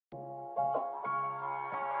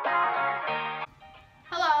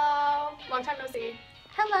long time no see.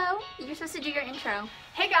 Hello. You're supposed to do your intro.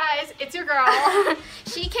 Hey guys, it's your girl.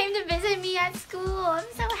 She came to visit me at school. I'm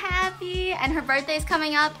so happy. And her birthday's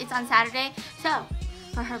coming up. It's on Saturday. So,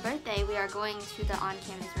 for her birthday, we are going to the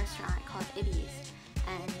on-campus restaurant called Ibby's.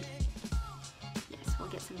 And yes, we'll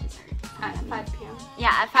get some dessert. At 5 p.m.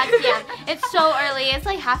 Yeah, at 5 p.m. It's so early. It's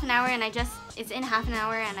like half an hour and it's in half an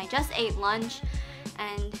hour and I just ate lunch.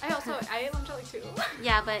 And I ate lunch at like 2.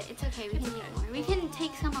 Yeah, but it's okay. We can eat more. We can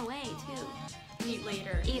take some away too. Eat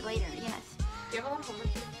later. Eat later, yes. Do you have a lot of homework?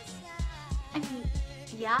 I mean,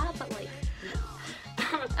 yeah, but like, no.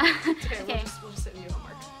 Okay, Okay. We'll just sit and do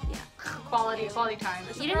homework. Yeah. Quality time.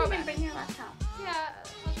 It's You didn't even bring your laptop. Yeah,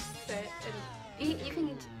 we'll just sit and... You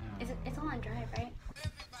can, it's all on Drive, right?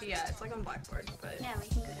 Yeah, it's like on Blackboard, but... Yeah, we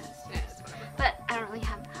can go downstairs. Yeah, it's whatever. But I don't really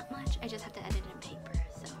have that much. I just have to edit it in paper,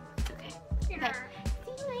 so it's okay. Okay. See you later.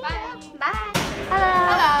 Bye. Bye. Hello.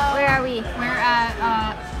 Hello. Where are we? We're at,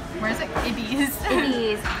 where is it? Ibby's.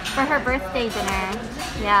 Ibby's for her birthday dinner.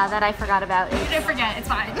 Yeah, that I forgot about. You didn't forget, it's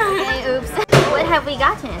fine. Okay, oops. What have we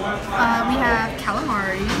gotten? We have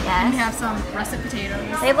calamari. Yes. And we have some russet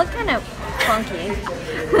potatoes. They look kind of funky.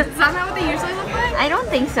 Is that not what they usually look like? I don't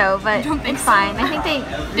think so, but it's fine. I think they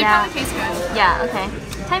yeah. They probably taste good. Yeah, okay.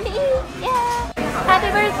 Time to eat. Yeah.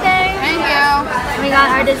 Happy birthday. Thank you. We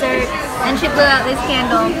got our dessert and she blew out this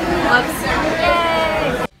candle. Whoops.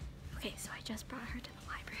 Yay. Okay, so I just brought her to the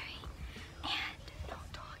library and no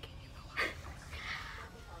talking in the library.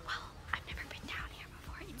 Well, I've never been down here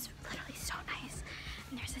before. It's literally so nice.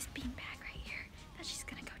 And there's this beanbag right here that she's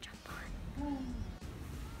gonna go jump on.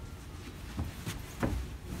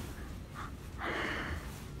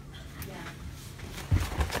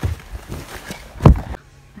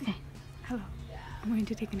 Okay. Hello. I'm going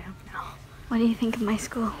to take a nap now. What do you think of my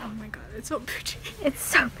school? Oh my god, it's so bougie. It's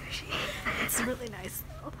so bougie. It's really nice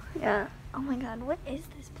though. Yeah. Oh my god, what is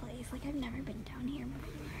this place? Like, I've never been down here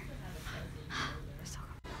before.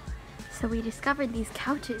 So we discovered these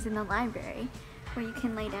couches in the library where you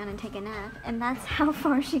can lay down and take a nap, and that's how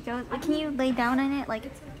far she goes. Like, can you lay down on it? Like,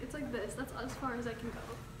 It's like this. That's as far as I can go.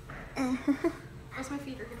 Unless my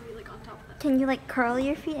feet are gonna be like on top of that. can you like curl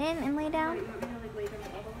your feet in and lay down? You want me to like lay down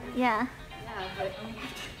all the way? Yeah. Yeah, but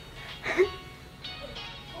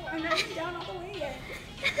I'm not down all the way yet.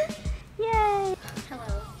 Yay!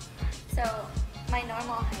 Hello. So, my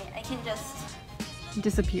normal height, I can just...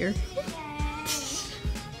 Disappear. Yay!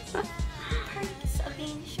 Perks of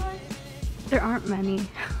being short. There aren't many.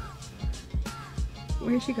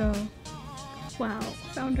 Where'd she go? Wow,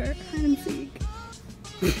 found her. Hide and seek.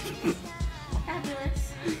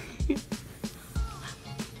 Fabulous.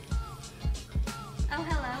 Oh,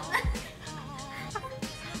 hello.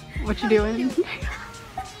 What you doing?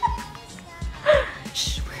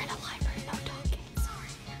 Shh, we're in a library, no talking.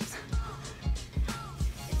 Sorry.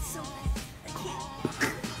 It's so nice. I can't.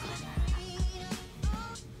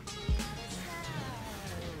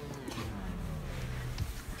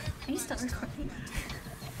 Are you still recording?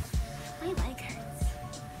 My leg hurts.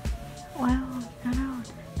 Wow, I know.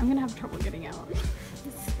 I'm gonna have trouble getting out.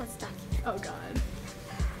 Let's document. Oh god.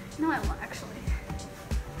 No, I won't actually.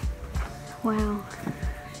 Wow.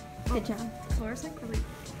 Good job. The floor's like really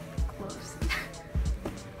close.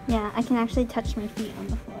 Yeah, I can actually touch my feet on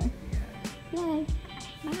the floor. Yay.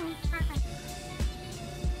 Bye.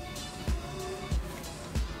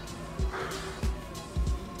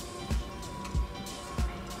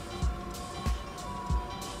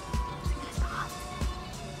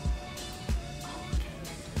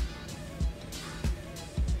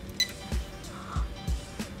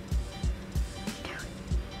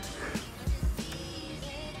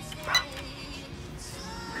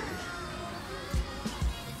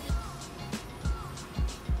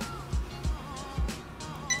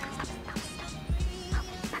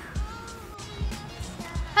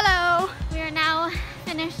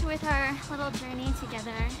 Finished with our little journey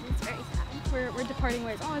together, and it's very sad. We're departing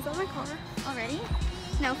ways. Oh, is that my car? Already?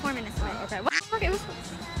 No, 4 minutes away. Oh, okay. What? Okay, it was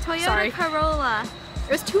Toyota Sorry. Corolla.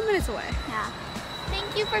 It was 2 minutes away. Yeah.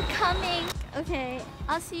 Thank you for coming. Okay,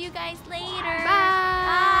 I'll see you guys later.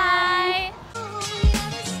 Bye. Bye.